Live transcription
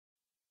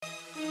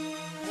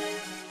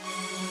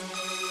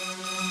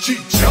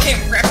I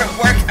can't rap at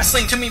work, I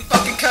sling too many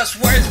fucking cuss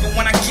words. But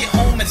when I get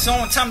home, it's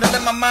on time to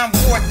let my mind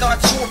roar.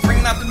 Thoughts soar,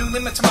 bringing out the new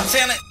limit to my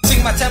talent. Sing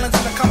my talents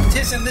in the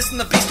competition,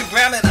 listen to beats to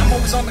grab it. I'm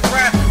always on the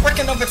grind,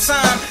 working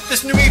overtime.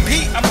 This new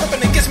EP, I'm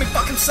hoping it gets me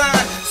fucking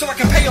signed, so I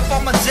can pay off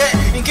all my debt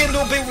and get a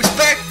little bit of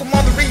respect from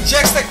all the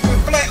rejects that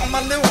reflect on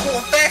my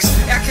lyrical effects.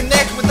 I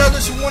connect with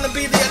others who wanna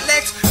be the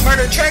elect.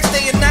 Murder tracks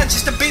day and night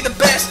just to be the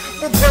best.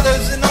 We're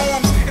brothers in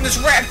arms in this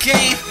rap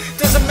game.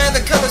 Doesn't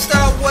matter color,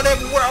 style,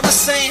 whatever, we're all the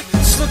same.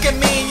 Just look at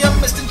me and young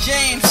Mr.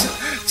 James.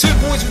 Two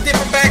boys with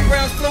different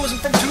backgrounds, flows and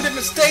from two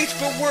different states,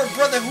 but we're a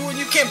brotherhood,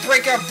 you can't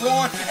break our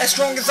bond. As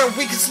strong as our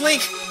weakest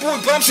link, boy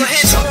bumps are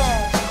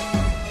headstrong.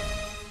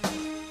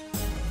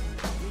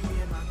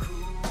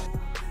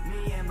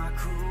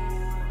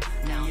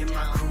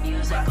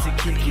 To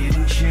kick it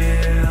and chill.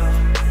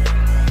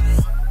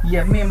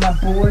 Yeah, me and my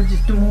boys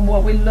just doing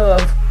what we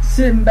love.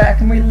 Sitting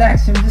back and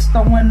relaxing, just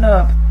throwing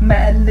up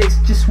mad licks,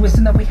 just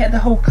whistling up. We had the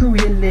whole crew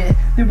here lit.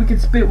 Then we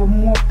could spit with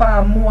more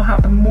fire, more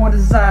hop, and more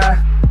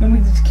desire. And we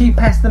just keep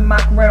passing the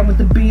mic around with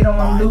the beat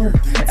on loop.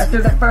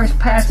 After the first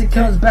pass, it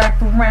comes back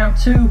for round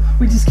two.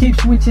 We just keep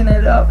switching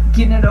it up,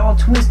 getting it all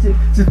twisted.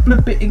 Just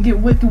flip it and get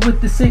wicked with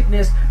the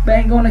sickness. But I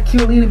ain't gonna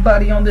kill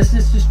anybody on this,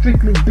 it's just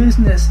strictly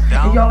business.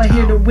 And y'all are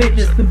here to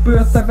witness the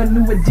birth of a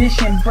new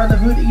edition.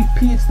 Brotherhood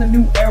EP, it's the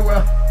new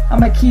era.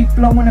 I'ma keep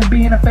flowing and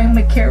being a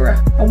family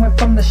carer. I went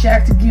from the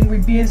shack to getting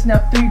revenge, now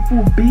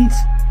 3-4 beats.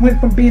 Went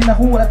from being the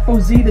whole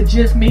FOZ to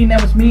just me,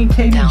 now it's me and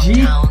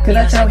KBG. Cause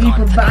that's how he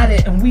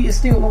provided, and we are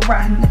still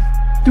riding.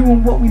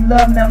 Doing what we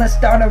love, now let's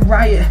start a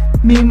riot.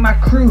 Me and my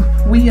crew,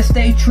 we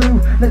stay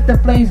true. Let the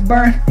flames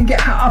burn and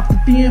get high off the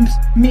fumes.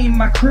 Me and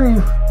my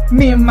crew,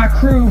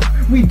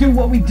 we do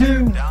what we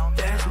do.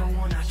 There's no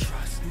one I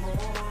trust more.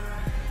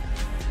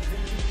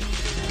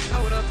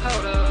 Hold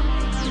up.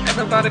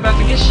 Everybody about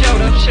to get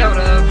showed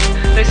up.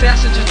 They say I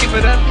should just give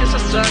it up cause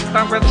I suck.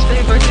 I'd rather stay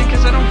a virgin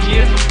cause I don't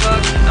give a fuck.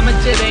 I'm a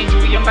dead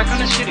angel, I'm back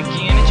on this shit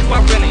again. And you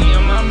already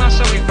am, I'm not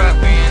sorry about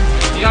being.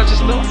 Y'all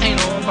just little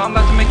anal, but I'm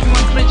about to make you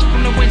unclench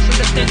from the winds to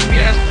the stench of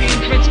your ass being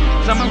drenched.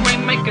 Cause I'm a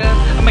rainmaker,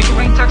 I make it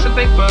rain toxic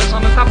vapors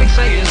on the topic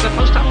sayers, the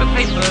post topic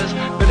papers.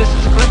 But this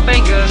is a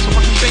cliffhanger, so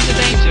watch me straight to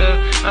danger.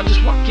 I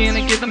just walk in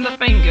and give them the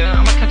finger.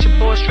 I'ma catch a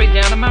boy straight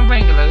down to my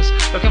Wranglers,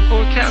 looking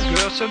for a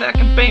cowgirl so that I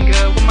can bang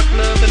her with my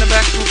club in the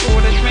back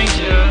before the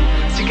stranger.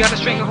 She got a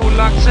stranglehold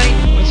lock tight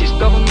when she's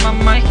stolen my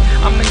mic.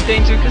 I'm in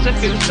danger cause it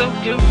feels so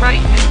good,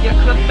 right? And yeah,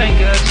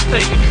 cliffhanger, just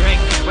take a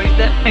drink, wave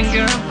that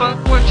finger and fuck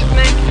what you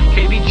think.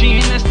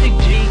 KBG and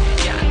STG,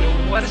 yeah, I know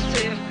what I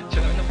said.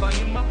 Turn the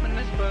volume up and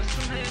let's bust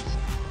some heads.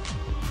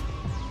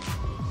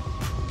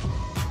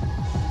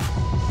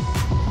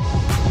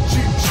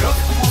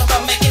 I'm all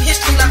about making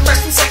history like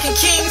first and second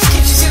kings.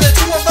 Can't you see the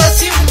two of us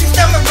here with these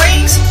diamond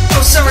rings?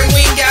 Oh sorry,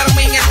 we ain't got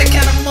that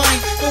kind of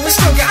money, but we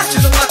still got you,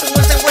 the ones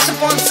that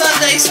worship on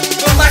Sundays.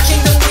 But my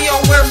kingdom, we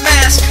all wear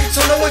masks,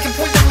 so no one can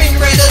point the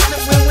finger at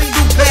us when we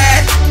do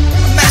bad.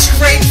 A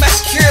masquerade,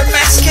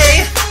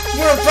 masquerade.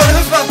 We're a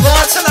brotherhood by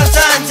blood till our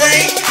dying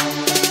day.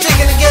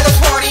 Taking together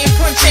party and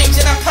putting change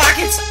in our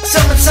pockets.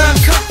 Summertime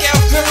cookout,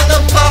 grilling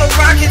up bottle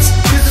rockets.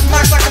 Use this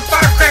mic like a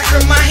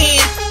firecracker in my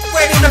hand,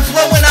 ready to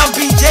blow and I'll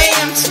be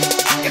damned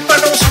if I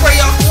don't spray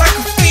off like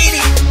graffiti.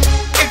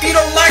 If you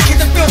don't like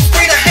it, then feel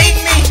free to hate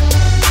me.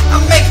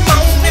 I make my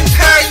own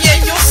empire,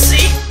 yeah, you'll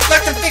see.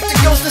 Like the victor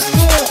goes to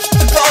school,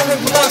 the ballroom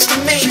belongs to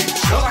me.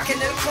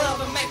 Walking in the club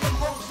and make them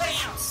hoes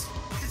bounce.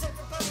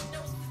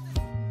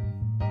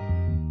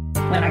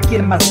 When I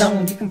get in my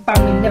zone, you can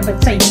find me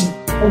levitating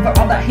over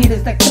all the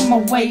haters that come my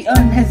way,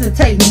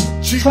 unhesitating.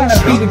 Trying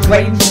to be the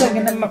great and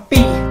sucking at my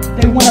feet.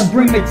 They wanna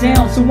bring me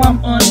down, so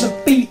I'm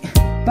undefeated.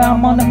 But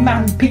I'm on the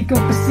mountain peak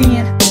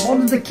overseeing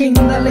all of the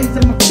kingdom that lays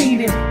at my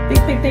feet. They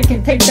think they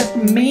can take that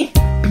from me,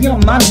 be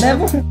on my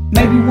level.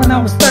 Maybe when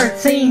I was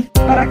 13,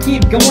 but I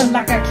keep going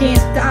like I can't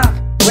stop.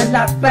 Red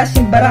light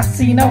flashing, but I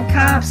see no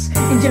cops.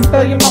 Engine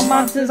failure, my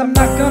mind says I'm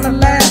not gonna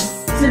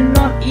last. Sitting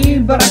on E,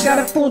 but I got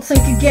a full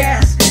tank of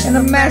gas and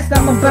a mask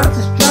I'm about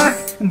to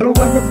strike and blow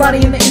everybody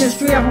in the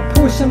industry. I will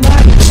push them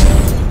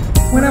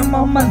like. When I'm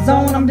on my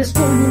zone, I'm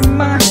destroying your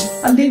mind.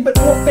 I leave it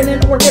orphan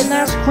and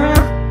organized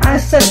crime. I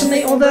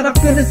assassinate all that I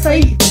feel to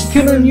say,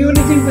 killing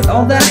unity with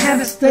all that I have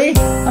to say.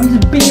 I'm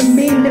just being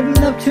me,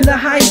 living up to the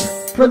hype.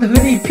 Brotherhood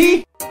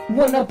EP,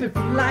 one up it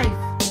for life.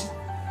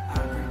 I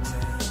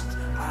pretend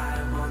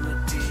I'm on the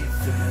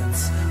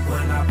defense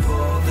when I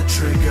pull the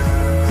trigger.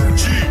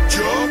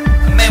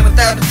 A man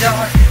without a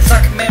dog, it's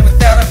like a man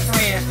without a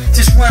friend.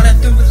 Just running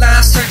through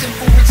life, searching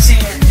for a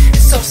 10.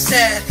 It's so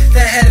sad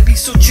that it had to be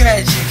so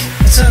tragic.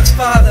 My son's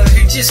father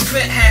who just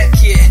quit hack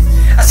it.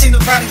 I seen the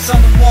writings on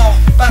the wall,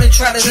 about to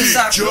try to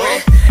decipher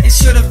it. It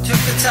should've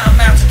took the time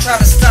out to try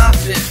to stop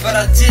it, but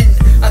I didn't.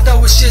 I thought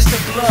it was just a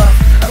bluff.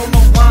 I don't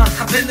know why,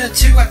 I've been there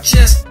too. I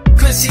just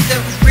couldn't see that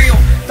it was real.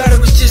 Thought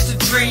it was just a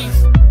dream,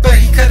 but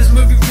he cut his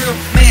movie real.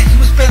 Man, he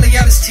was barely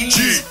out his teens.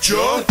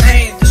 The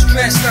pain, the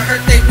stress, the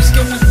hurt they was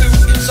going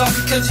through, it was all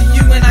because of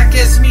you and I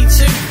guess me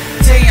too.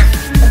 Damn,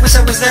 I wish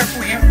I was there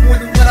for him more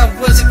than what I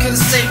was. It could've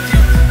saved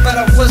him, but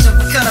I wasn't.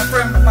 What kind of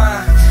friend of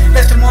mine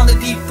left him him on the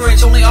deep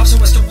bridge. Only option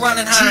was to run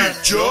and hide.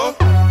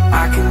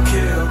 I can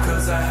kill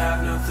cause I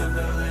have nothing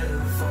to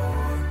live for.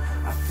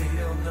 I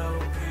feel no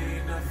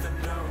pain, nothing,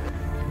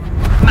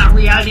 no. My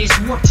reality is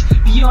warped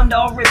beyond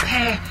all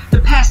repair. The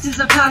past is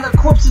a pile of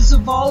corpses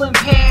of all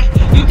impaired.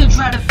 You can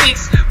try to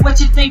fix what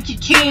you think you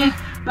can,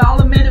 but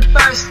I'll admit it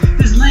first,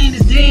 this land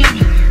is damned.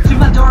 To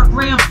my dark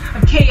realm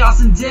of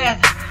chaos and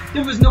death,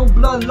 there was no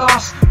blood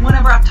loss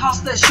whenever I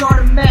tossed that shard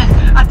of meth.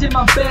 I did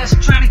my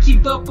best trying to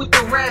keep up with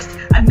the rest.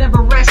 I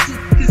never rested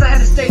cause I had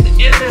to stay the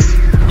illest.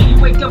 And you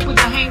wake up with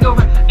a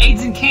hangover,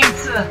 AIDS and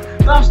cancer,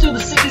 but I'm still the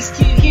sickest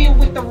kid here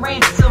with the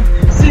ransom.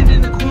 Sitting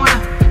in the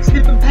corner,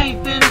 snipping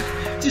paint thinner,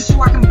 just so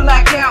I can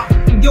black out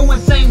and go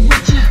insane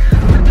with you.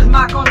 With this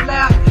mic on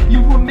loud,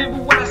 you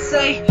remember what I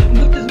say. And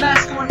with this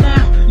mask on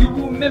now, you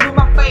will remember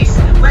my face,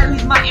 or at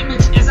least my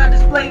image as I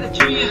display it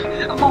to you.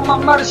 I'm on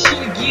my murder shit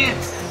again.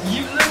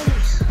 You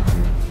lose.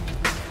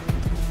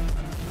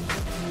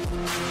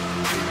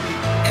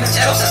 In the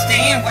shadows I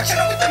stand, watching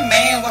over the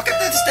man, walking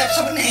through the steps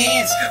holding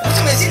hands.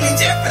 Ultimate he leans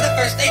in for the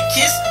first aid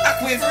kiss. I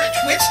quiver and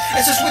twitch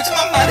as the switch in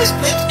my mind is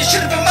flipped. It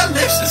should have been my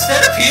lips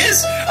instead of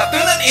his. I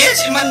feel an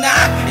itch in my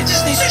knife, it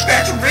just needs to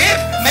scratch a rib,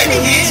 maybe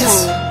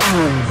his.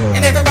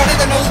 And everybody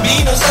that knows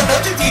me knows I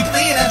love you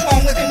deeply, and that's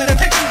wrong with him in a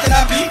picture that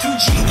I be too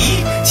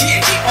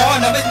G-E-T-H-E-R.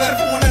 Nobody's better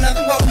for one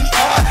another what we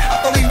are. I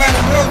fully around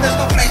the world, there's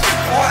no place to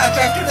fall. I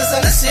drive through the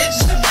sunset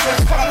just to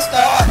reflect upon a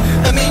star.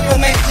 I mean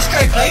you'll make it to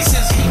straight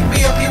places. He can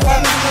be up here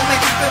while me will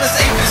make you feel the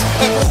safest.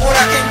 But for what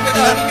I came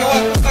with out of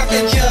York, fuck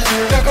that judge.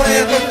 Don't go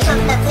ahead and go to truck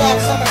my car,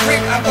 cause I'm a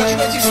creep. I watch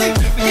you as you sleep.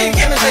 We getting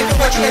cameras safe to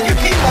watch you at your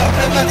people. I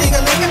play my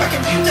ding-a-ling in my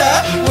computer,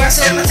 where I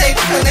sit at my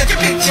table, looking at your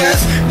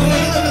pictures.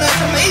 Looking up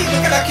for me,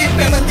 look at our cute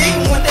family.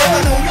 One day I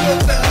know you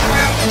will spell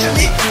around with your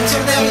lead.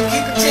 Until then we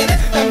keep pretending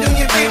I'm doing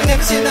you a favor,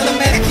 never see another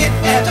mannequin.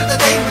 After the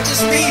day we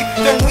just leave,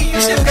 don't we, you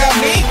still got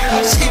me.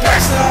 I'll just keep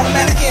practicing on the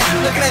mannequin,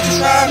 looking at your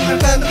shrine,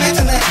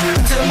 fundamentally.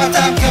 Until my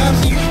time comes,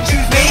 you can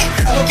choose me.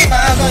 I don't keep my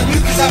eyes on you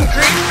cause I'm a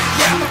creep.